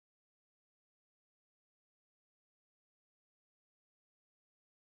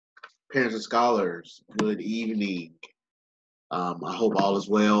Parents and scholars, good evening. I hope all is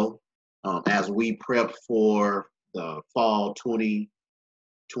well. As we prep for the fall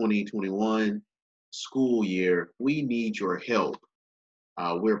 2021 school year, we need your help.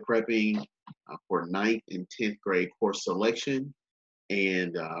 We're prepping for ninth and 10th grade course selection,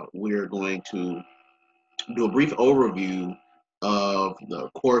 and we're going to do a brief overview of the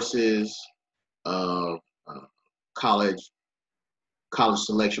courses of uh, college college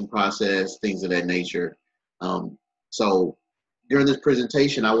selection process, things of that nature. Um, so during this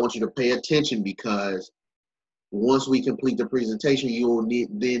presentation, I want you to pay attention because once we complete the presentation, you will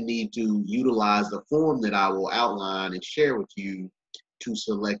then need to utilize the form that I will outline and share with you to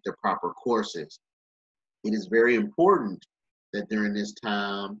select the proper courses. It is very important that during this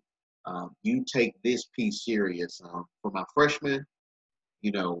time, you take this piece serious. For my freshmen,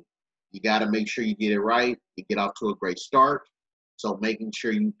 you know, you got to make sure you get it right. You get off to a great start. So making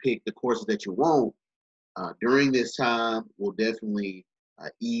sure you pick the courses that you want during this time will definitely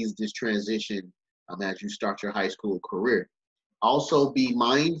ease this transition as you start your high school career. Also be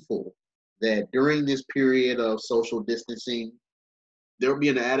mindful that during this period of social distancing, there will be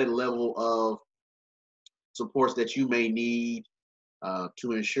an added level of supports that you may need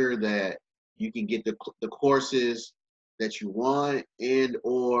to ensure that you can get the courses that you want and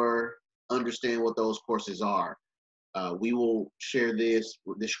or understand what those courses are. We will share this.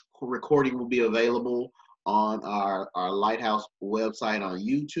 This recording will be available on our Lighthouse website on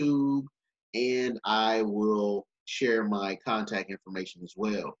YouTube, and I will share my contact information as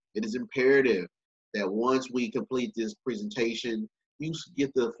well. It is imperative that once we complete this presentation, you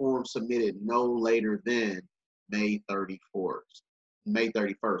get the form submitted no later than May 31st. May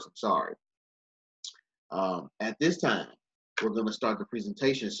 31st, I'm sorry. At this time, we're going to start the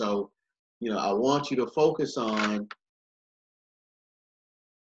presentation. So, I want you to focus on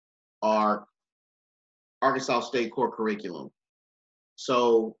our Arkansas State core curriculum.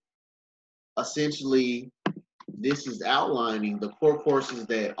 So essentially, this is outlining the core courses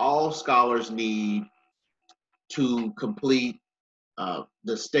that all scholars need to complete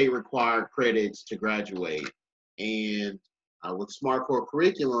the state required credits to graduate. And with SMART core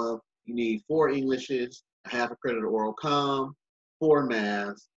curriculum, you need 4 Englishes, a half a credit of oral comm, 4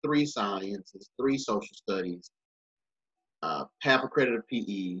 maths, 3 sciences, 3 social studies, half a credit of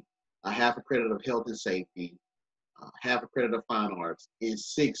PE, a half a credit of health and safety, half a credit of fine arts, and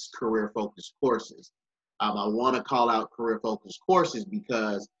 6 career-focused courses. I want to call out career-focused courses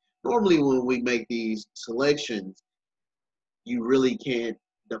because normally when we make these selections, you really can't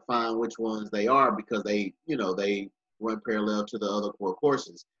define which ones they are because they run parallel to the other core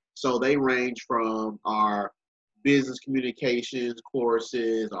courses. So they range from our business communications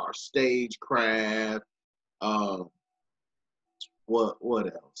courses, our stagecraft, what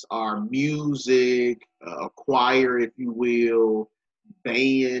else? Our music, choir, if you will,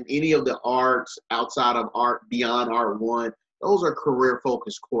 band, any of the arts outside of art, beyond art one, those are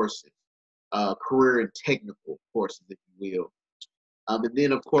career-focused courses, career and technical courses, if you will. And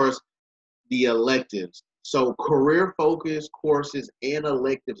then, of course, the electives. So career-focused courses and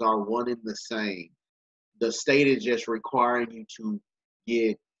electives are one and the same. The state is just requiring you to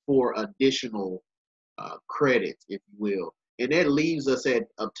get 4 additional credits, if you will. And that leaves us at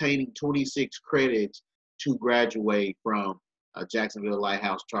obtaining 26 credits to graduate from Jacksonville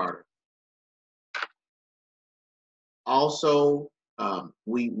Lighthouse Charter. Also,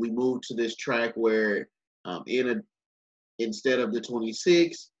 we moved to this track where instead of the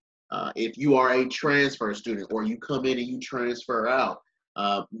 26, if you are a transfer student or you come in and you transfer out,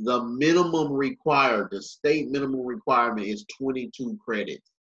 the minimum required, the state minimum requirement is 22 credits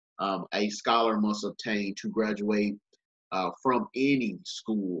a scholar must obtain to graduate from any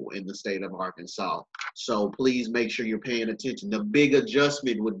school in the state of Arkansas. So please make sure you're paying attention. The big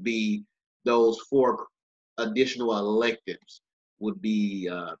adjustment would be those 4 additional electives would be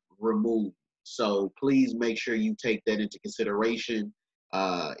removed. So please make sure you take that into consideration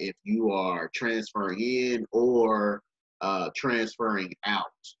if you are transferring in or transferring out.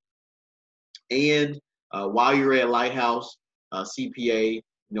 And while you're at Lighthouse CPA,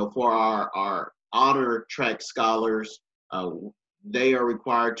 for our honor track scholars, they are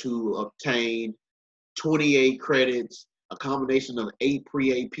required to obtain 28 credits, a combination of 8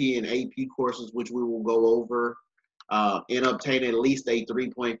 pre-AP and AP courses, which we will go over, and obtain at least a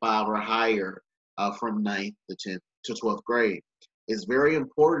 3.5 or higher from 9th to 10th to 12th grade. It's very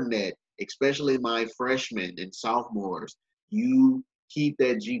important that, especially my freshmen and sophomores, you keep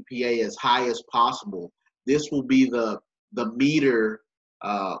that GPA as high as possible. This will be the meter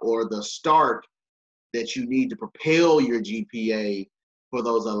or the start that you need to propel your GPA for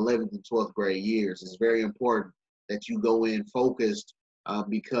those 11th and 12th grade years. It's very important that you go in focused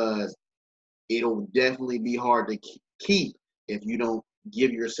because it'll definitely be hard to keep if you don't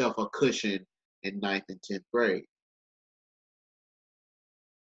give yourself a cushion in 9th and 10th grade.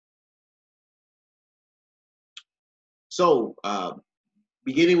 So,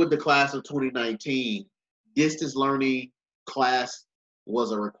 beginning with the class of 2019, distance learning class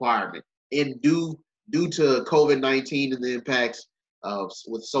was a requirement. And due to COVID-19 and the impacts of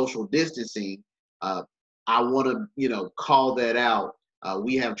with social distancing, I want to call that out.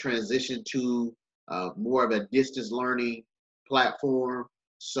 We have transitioned to more of a distance learning platform,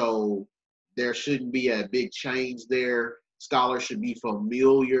 so there shouldn't be a big change there. Scholars should be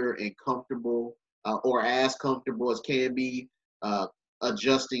familiar and comfortable, or as comfortable as can be,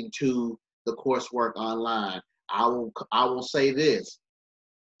 adjusting to the coursework online. I will say this: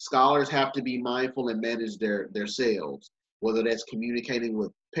 scholars have to be mindful and manage themselves, whether that's communicating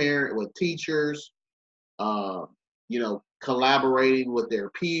with teachers, uh, collaborating with their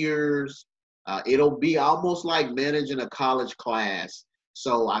peers. It'll be almost like managing a college class.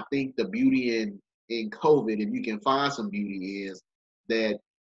 So I think the beauty in COVID, if you can find some beauty, is that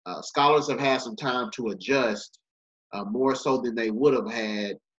scholars have had some time to adjust, more so than they would have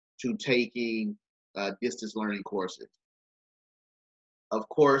had to taking distance learning courses. Of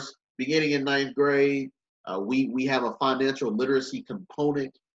course, beginning in 9th grade, we have a financial literacy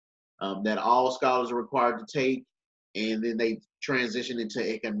component that all scholars are required to take, and then they transition into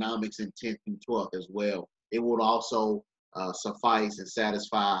economics in 10th and 12th as well. It would also suffice and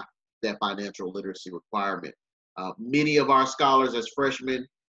satisfy that financial literacy requirement. Many of our scholars as freshmen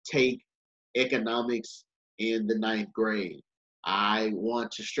take economics in the 9th grade. I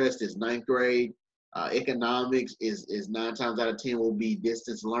want to stress this: 9th grade economics is 9 times out of 10 will be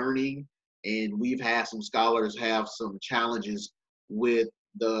distance learning, and we've had some scholars have some challenges with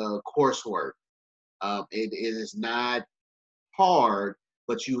the coursework. It is not hard,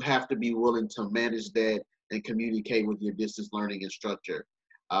 but you have to be willing to manage that and communicate with your distance learning instructor.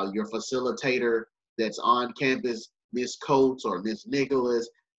 Your facilitator that's on campus, Miss Coates or Miss Nicholas,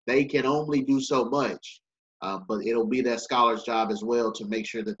 they can only do so much. But it'll be that scholar's job as well to make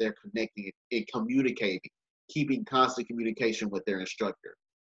sure that they're connecting and communicating, keeping constant communication with their instructor.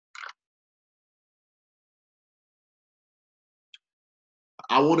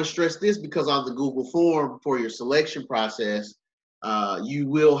 I want to stress this because on the Google form for your selection process, you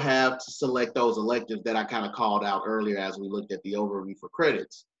will have to select those electives that I kind of called out earlier as we looked at the overview for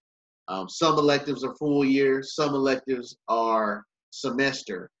credits. Some electives are full year, some electives are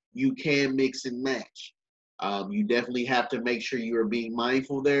semester. You can mix and match. You definitely have to make sure you are being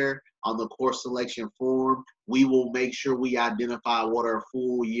mindful there. On the course selection form, we will make sure we identify what are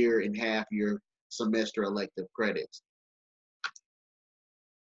full year and half year semester elective credits.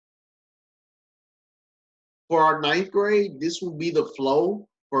 For our 9th grade, this will be the flow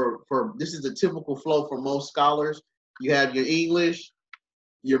for this is the typical flow for most scholars. You have your English,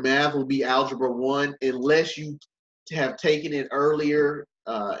 your math will be algebra 1, unless you have taken it earlier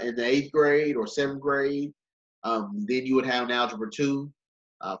in the 8th grade or 7th grade. Then you would have an algebra 2,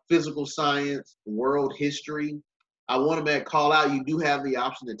 physical science, world history. I want to call out, you do have the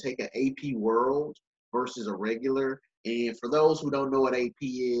option to take an AP World versus a regular. And for those who don't know what AP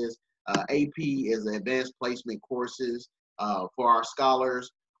is, AP is the advanced placement courses for our scholars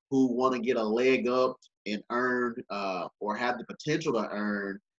who want to get a leg up and earn or have the potential to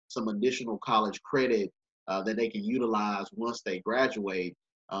earn some additional college credit that they can utilize once they graduate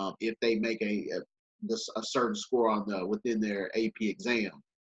if they make a certain score on within their AP exam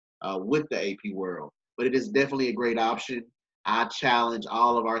with the AP World. But it is definitely a great option. I challenge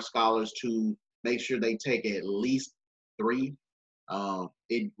all of our scholars to make sure they take at least 3.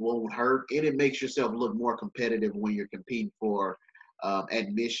 It won't hurt, and it makes yourself look more competitive when you're competing for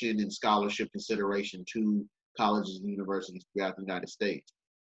admission and scholarship consideration to colleges and universities throughout the United States.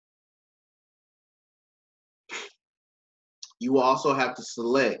 You will also have to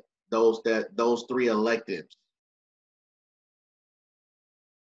select those 3 electives.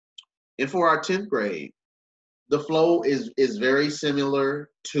 And for our 10th grade, the flow is very similar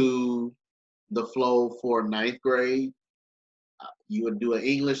to the flow for 9th grade. You would do an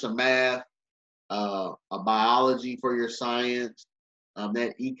English, a math, a biology for your science.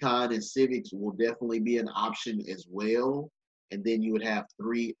 That econ and civics will definitely be an option as well. And then you would have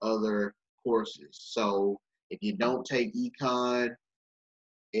 3 other courses. So if you don't take econ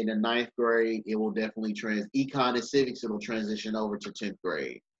in the 9th grade, it will definitely econ and civics, it'll transition over to 10th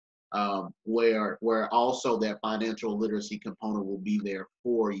grade. Where also that financial literacy component will be there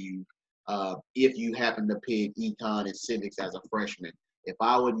for you if you happen to pick econ and civics as a freshman. If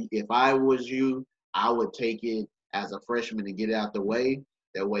I was you, I would take it as a freshman and get it out the way.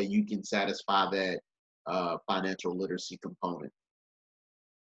 That way you can satisfy that financial literacy component.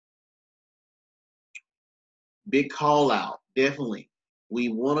 Big call out, definitely. We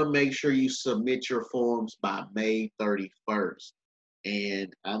want to make sure you submit your forms by May 31st.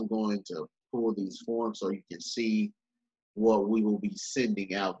 And I'm going to pull these forms so you can see what we will be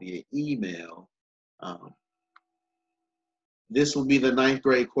sending out via email. Um, this will be the ninth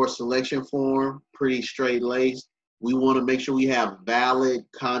grade course selection form, pretty straight laced. We want to make sure we have valid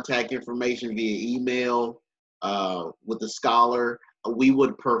contact information via email with the scholar. We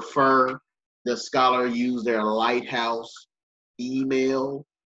would prefer the scholar use their Lighthouse email,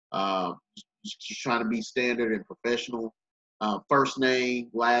 uh, just trying to be standard and professional. First name,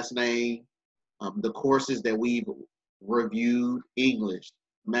 last name, the courses that we've reviewed: English,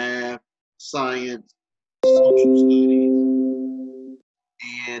 math, science, social studies,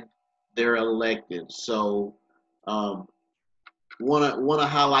 and their electives. So um, want to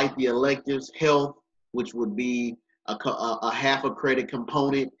highlight the electives: health, which would be a half a credit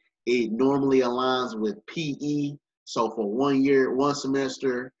component. It normally aligns with PE. So for 1 year, 1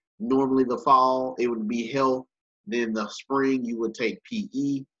 semester, normally the fall it would be health. Then the spring you would take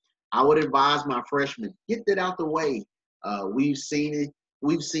PE. I would advise my freshmen, get that out the way. We've seen it.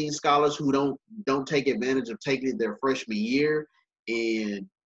 We've seen scholars who don't take advantage of taking it their freshman year, and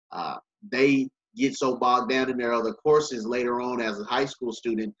they get so bogged down in their other courses later on as a high school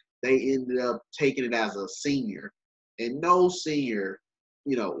student, they ended up taking it as a senior. And no senior,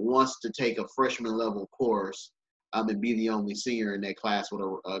 wants to take a freshman level course and be the only senior in that class with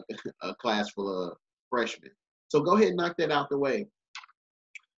a class full of freshmen. So go ahead and knock that out the way.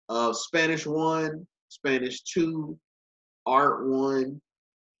 Spanish 1, Spanish 2, Art 1,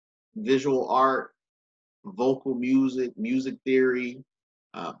 Visual Art, Vocal Music, Music Theory,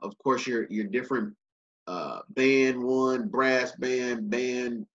 of course, your different band 1, brass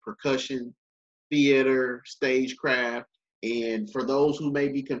band, percussion, theater, stagecraft. And for those who may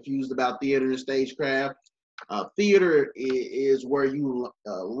be confused about theater and stagecraft, theater is where you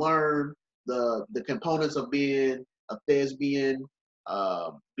learn the components of being a thespian,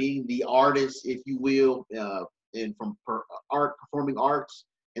 being the artist, if you will, and from performing arts.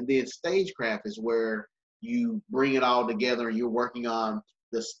 And then stagecraft is where you bring it all together and you're working on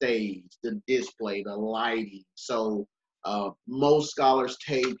the stage, the display, the lighting. So most scholars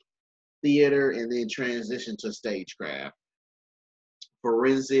take theater and then transition to stagecraft.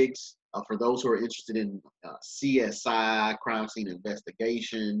 Forensics, for those who are interested in CSI, crime scene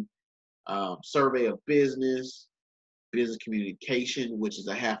investigation, survey of business, business communication, which is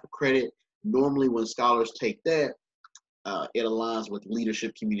a half a credit. Normally when scholars take that, it aligns with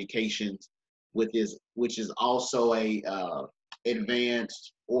leadership communications, which is also a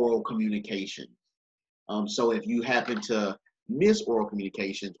advanced oral communication. So if you happen to miss oral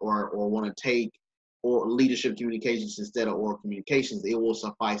communications or want to take or leadership communications instead of oral communications, it will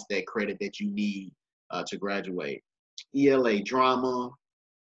suffice that credit that you need to graduate. ELA drama,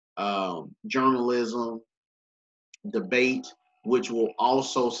 journalism, debate, which will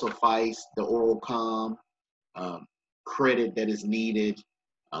also suffice the oral comm credit that is needed.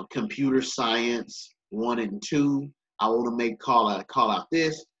 Computer science 1 and 2. I want to call out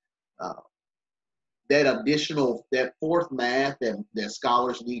this. That fourth math that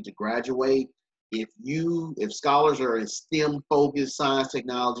scholars need to graduate. If scholars are in STEM focused, science,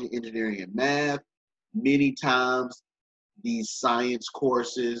 technology, engineering, and math, many times these science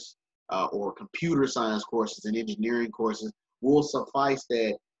courses or computer science courses and engineering courses will suffice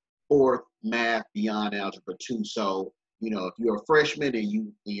that fourth math beyond algebra 2. So, if you're a freshman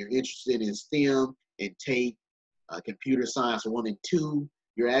and you're interested in STEM and take computer science 1 and 2,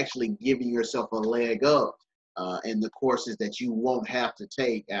 you're actually giving yourself a leg up in the courses that you won't have to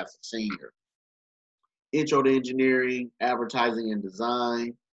take as a senior. Intro to engineering, advertising and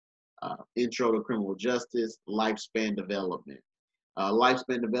design, intro to criminal justice, lifespan development.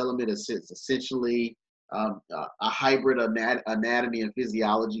 Lifespan development is essentially a hybrid anatomy and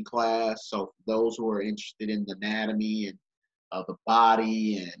physiology class. So for those who are interested in the anatomy and the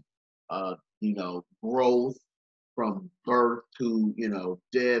body and growth from birth to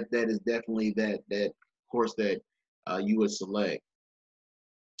death, that is definitely that course that you would select.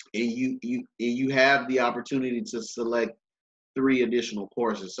 And you have the opportunity to select 3 additional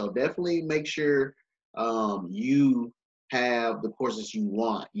courses. So definitely make sure you have the courses you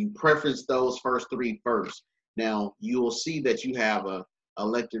want. You preference those first 3 first. Now you will see that you have a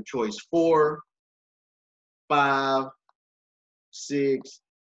elective choice 4, 5, 6,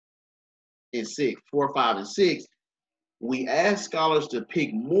 and 6. 4, 5, and 6. We ask scholars to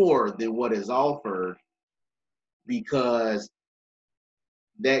pick more than what is offered because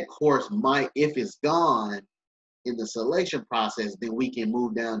that course might, if it's gone in the selection process, then we can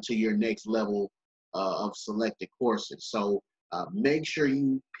move down to your next level of selected courses. So make sure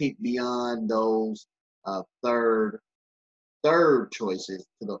you pick beyond those third choices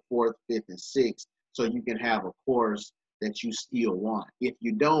to the fourth, fifth, and sixth, so you can have a course that you still want. If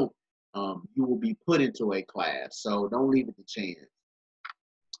you don't, you will be put into a class. So don't leave it to chance.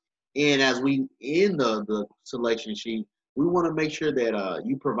 And as we end the selection sheet, we want to make sure that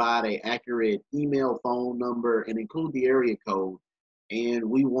you provide an accurate email, phone number, and include the area code. And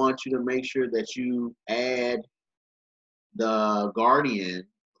we want you to make sure that you add the guardian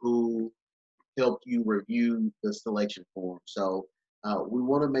who helped you review the selection form. So we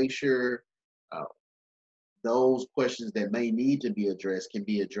want to make sure uh, those questions that may need to be addressed can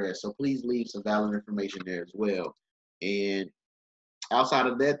be addressed. So please leave some valid information there as well. And outside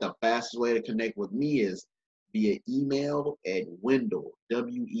of that, the fastest way to connect with me is via email at Wendell,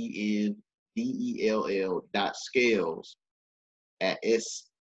 WENDELL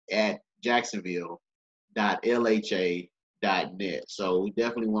at Jacksonville.LHA.net. So we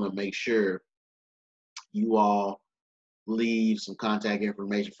definitely want to make sure you all leave some contact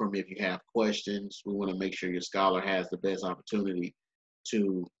information for me if you have questions. We want to make sure your scholar has the best opportunity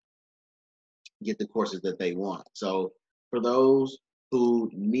to get the courses that they want. So for those who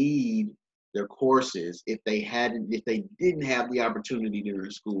need their courses, if they didn't have the opportunity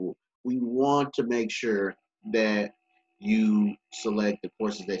during school, we want to make sure that you select the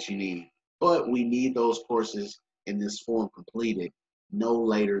courses that you need. But we need those courses in this form completed no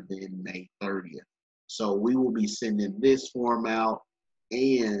later than May 30th. So we will be sending this form out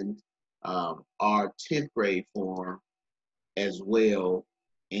and our 10th grade form as well,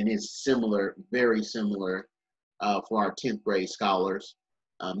 and it's similar, very similar for our 10th grade scholars.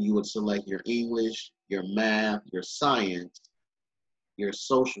 You would select your English, your math, your science, your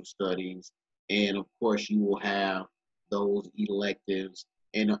social studies, and of course you will have those electives,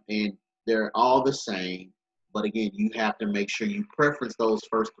 and they're all the same. But again, you have to make sure you preference those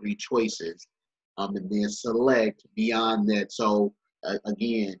first three choices, and then select beyond that. So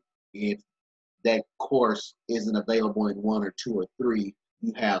again, if that course isn't available in one or two or three,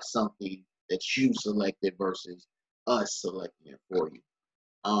 you have something that you selected versus us selecting it for you.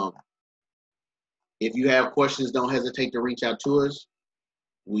 Um, if you have questions, don't hesitate to reach out to us.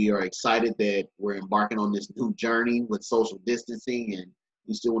 We are excited that we're embarking on this new journey with social distancing, and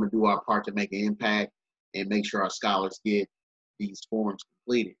we still want to do our part to make an impact and make sure our scholars get these forms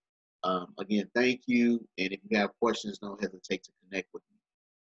completed. Again, thank you. And if you have questions, don't hesitate to connect with me.